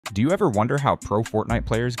Do you ever wonder how pro Fortnite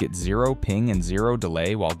players get zero ping and zero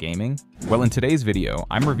delay while gaming? Well, in today's video,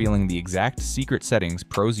 I'm revealing the exact secret settings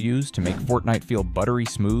pros use to make Fortnite feel buttery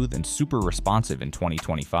smooth and super responsive in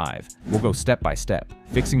 2025. We'll go step by step,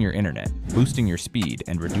 fixing your internet, boosting your speed,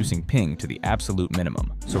 and reducing ping to the absolute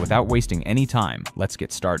minimum. So without wasting any time, let's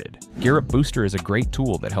get started. GearUp Booster is a great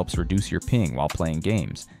tool that helps reduce your ping while playing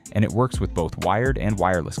games, and it works with both wired and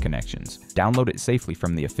wireless connections. Download it safely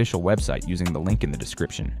from the official website using the link in the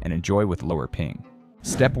description and enjoy with lower ping.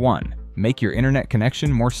 Step 1. Make your internet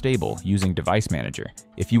connection more stable using Device Manager.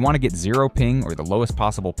 If you want to get zero ping or the lowest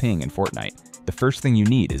possible ping in Fortnite, the first thing you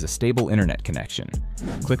need is a stable internet connection.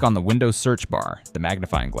 Click on the Windows search bar, the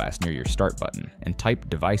magnifying glass near your Start button, and type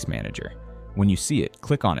Device Manager. When you see it,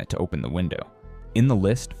 click on it to open the window. In the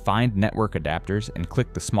list, find Network Adapters and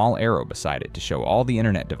click the small arrow beside it to show all the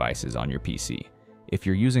internet devices on your PC. If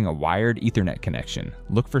you're using a wired Ethernet connection,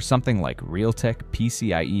 look for something like Realtek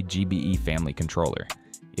PCIe GBE family controller.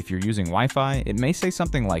 If you're using Wi-Fi, it may say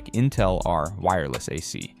something like Intel R wireless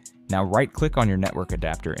AC. Now right-click on your network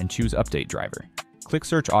adapter and choose Update Driver. Click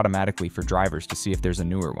Search automatically for drivers to see if there's a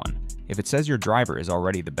newer one. If it says your driver is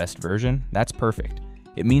already the best version, that's perfect.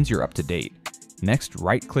 It means you're up to date. Next,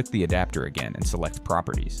 right-click the adapter again and select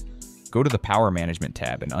Properties. Go to the Power Management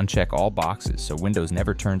tab and uncheck all boxes so Windows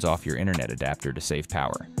never turns off your internet adapter to save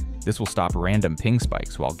power. This will stop random ping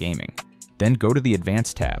spikes while gaming. Then go to the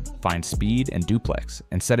Advanced tab, find Speed and Duplex,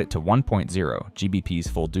 and set it to 1.0 Gbps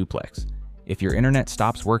full duplex. If your internet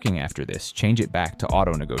stops working after this, change it back to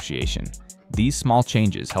auto negotiation. These small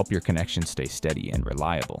changes help your connection stay steady and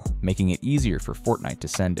reliable, making it easier for Fortnite to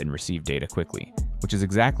send and receive data quickly, which is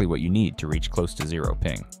exactly what you need to reach close to zero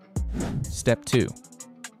ping. Step 2.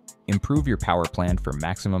 Improve your power plan for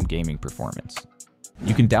maximum gaming performance.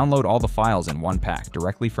 You can download all the files in one pack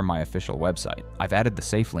directly from my official website. I've added the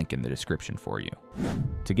safe link in the description for you.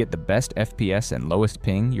 To get the best FPS and lowest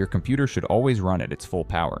ping, your computer should always run at its full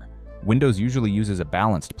power. Windows usually uses a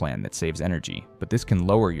balanced plan that saves energy, but this can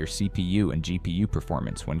lower your CPU and GPU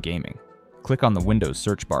performance when gaming. Click on the Windows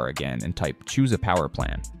search bar again and type Choose a Power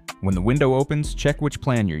Plan. When the window opens, check which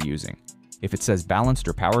plan you're using. If it says Balanced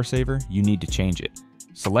or Power Saver, you need to change it.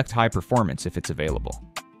 Select High Performance if it's available.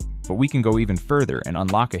 But we can go even further and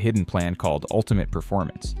unlock a hidden plan called Ultimate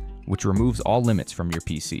Performance, which removes all limits from your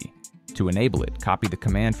PC. To enable it, copy the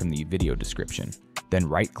command from the video description. Then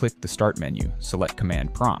right-click the Start menu, select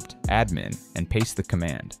Command Prompt, Admin, and paste the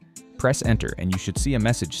command. Press Enter and you should see a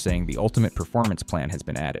message saying the Ultimate Performance plan has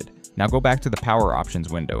been added. Now go back to the Power Options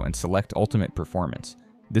window and select Ultimate Performance.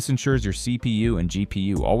 This ensures your CPU and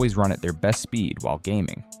GPU always run at their best speed while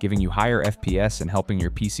gaming, giving you higher FPS and helping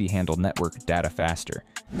your PC handle network data faster.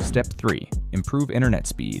 Step 3. Improve internet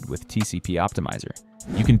speed with TCP Optimizer.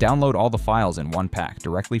 You can download all the files in one pack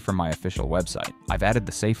directly from my official website. I've added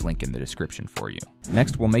the safe link in the description for you.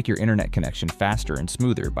 Next, we'll make your internet connection faster and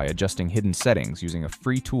smoother by adjusting hidden settings using a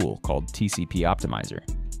free tool called TCP Optimizer.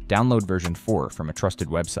 Download version 4 from a trusted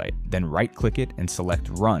website, then right-click it and select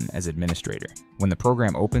Run as administrator. When the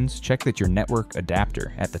program opens, check that your network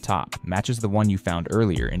adapter at the top matches the one you found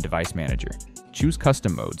earlier in Device Manager. Choose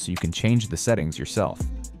Custom Mode so you can change the settings yourself.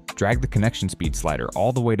 Drag the connection speed slider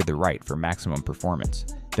all the way to the right for maximum performance.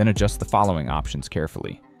 Then adjust the following options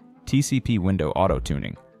carefully: TCP window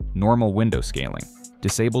auto-tuning, normal window scaling,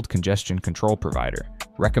 disabled congestion control provider,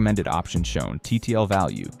 recommended options shown, TTL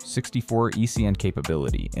value, 64 ECN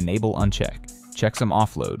capability, enable uncheck, checksum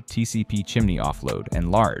offload, TCP chimney offload,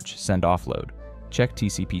 and large, send offload. Check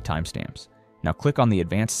TCP timestamps. Now click on the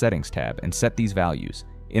Advanced Settings tab and set these values: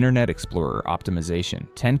 Internet Explorer optimization,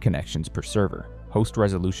 10 connections per server, host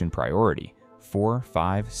resolution priority, 4,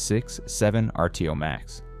 5, 6, 7 RTO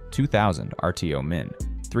max, 2000 RTO min,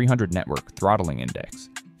 300 network throttling index,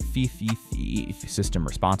 system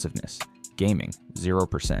responsiveness, gaming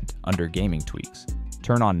 0% under gaming tweaks,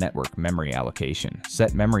 turn on network memory allocation,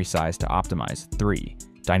 set memory size to optimize 3,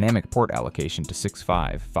 dynamic port allocation to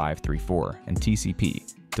 65534, and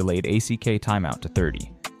TCP, delayed ACK timeout to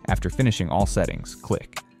 30. After finishing all settings,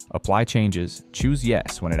 click Apply Changes, choose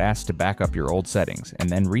Yes when it asks to back up your old settings, and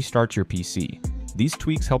then restart your PC. These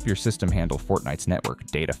tweaks help your system handle Fortnite's network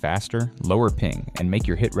data faster, lower ping, and make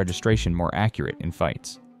your hit registration more accurate in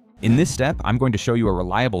fights. In this step, I'm going to show you a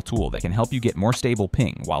reliable tool that can help you get more stable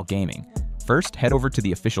ping while gaming. First, head over to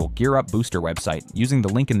the official GearUp Booster website using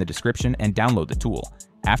the link in the description and download the tool.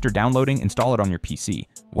 After downloading, install it on your PC.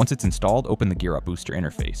 Once it's installed, open the GearUp Booster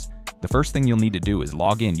interface. The first thing you'll need to do is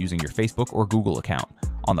log in using your Facebook or Google account.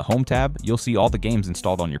 On the Home tab, you'll see all the games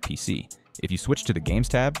installed on your PC. If you switch to the Games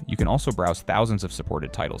tab, you can also browse thousands of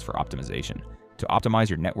supported titles for optimization. To optimize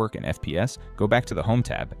your network and FPS, go back to the Home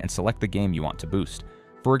tab and select the game you want to boost.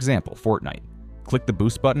 For example, Fortnite. Click the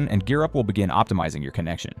boost button and Gear Up will begin optimizing your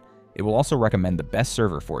connection. It will also recommend the best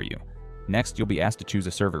server for you. Next, you'll be asked to choose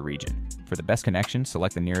a server region. For the best connection,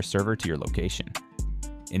 select the nearest server to your location.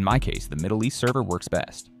 In my case, the Middle East server works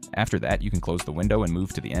best. After that, you can close the window and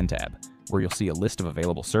move to the End tab, where you'll see a list of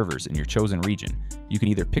available servers in your chosen region. You can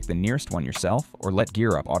either pick the nearest one yourself or let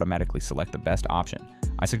Gear Up automatically select the best option.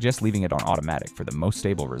 I suggest leaving it on automatic for the most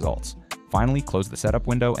stable results. Finally, close the setup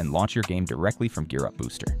window and launch your game directly from Gear Up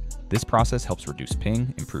Booster. This process helps reduce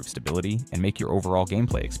ping, improve stability, and make your overall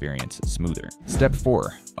gameplay experience smoother. Step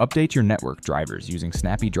 4. Update your network drivers using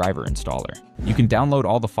Snappy Driver Installer. You can download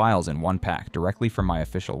all the files in one pack directly from my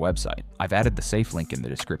official website. I've added the safe link in the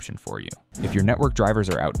description for you. If your network drivers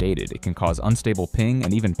are outdated, it can cause unstable ping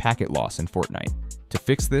and even packet loss in Fortnite. To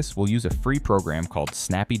fix this, we'll use a free program called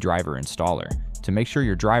Snappy Driver Installer to make sure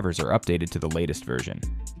your drivers are updated to the latest version.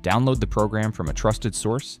 Download the program from a trusted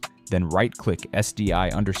source, then right-click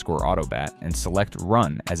SDI_Autobat and select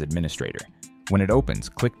Run as administrator. When it opens,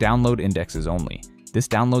 click Download Indexes Only. This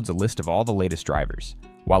downloads a list of all the latest drivers.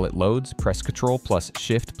 While it loads, press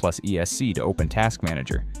Ctrl+Shift+ESC to open Task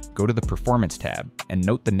Manager. Go to the Performance tab and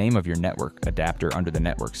note the name of your network adapter under the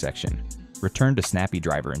Network section. Return to Snappy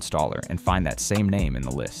Driver Installer and find that same name in the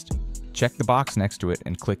list. Check the box next to it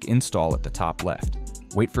and click Install at the top left.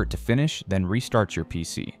 Wait for it to finish, then restart your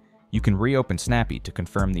PC. You can reopen Snappy to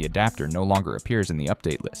confirm the adapter no longer appears in the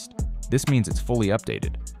update list. This means it's fully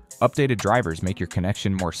updated. Updated drivers make your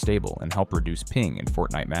connection more stable and help reduce ping in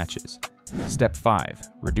Fortnite matches. Step 5.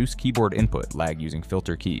 Reduce keyboard input lag using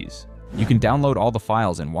filter keys. You can download all the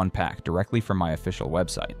files in one pack directly from my official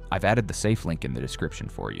website. I've added the safe link in the description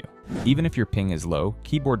for you. Even if your ping is low,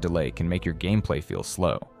 keyboard delay can make your gameplay feel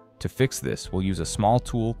slow. To fix this, we'll use a small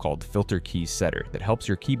tool called Filter Keys Setter that helps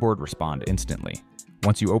your keyboard respond instantly.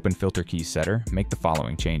 Once you open Filter Keys Setter, make the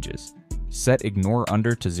following changes. Set Ignore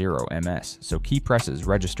Under to 0 ms, so key presses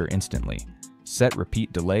register instantly. Set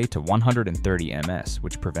Repeat Delay to 130 ms,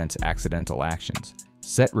 which prevents accidental actions.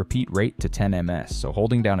 Set Repeat Rate to 10 ms, so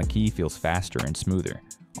holding down a key feels faster and smoother.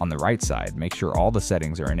 On the right side, make sure all the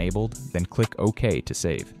settings are enabled, then click OK to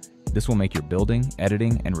save. This will make your building,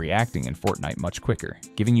 editing, and reacting in Fortnite much quicker,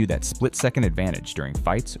 giving you that split-second advantage during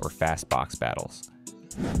fights or fast box battles.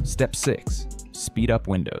 Step 6. Speed up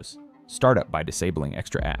Windows. Start up by disabling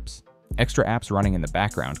extra apps. Extra apps running in the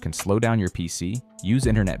background can slow down your PC, use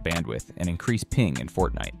internet bandwidth, and increase ping in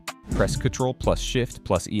Fortnite. Press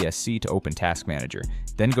Ctrl+Shift+ESC to open Task Manager,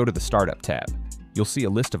 then go to the Startup tab. You'll see a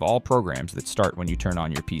list of all programs that start when you turn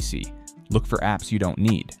on your PC. Look for apps you don't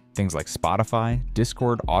need, things like Spotify,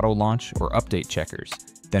 Discord auto launch, or update checkers.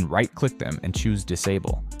 Then right-click them and choose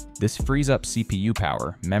Disable. This frees up CPU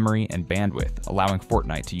power, memory, and bandwidth, allowing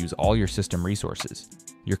Fortnite to use all your system resources.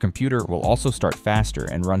 Your computer will also start faster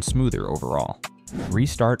and run smoother overall.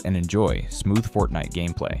 Restart and enjoy smooth Fortnite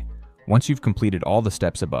gameplay. Once you've completed all the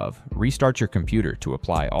steps above, restart your computer to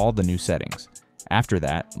apply all the new settings. After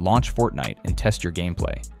that, launch Fortnite and test your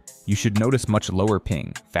gameplay. You should notice much lower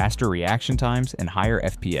ping, faster reaction times, and higher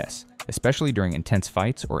FPS, especially during intense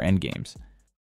fights or endgames.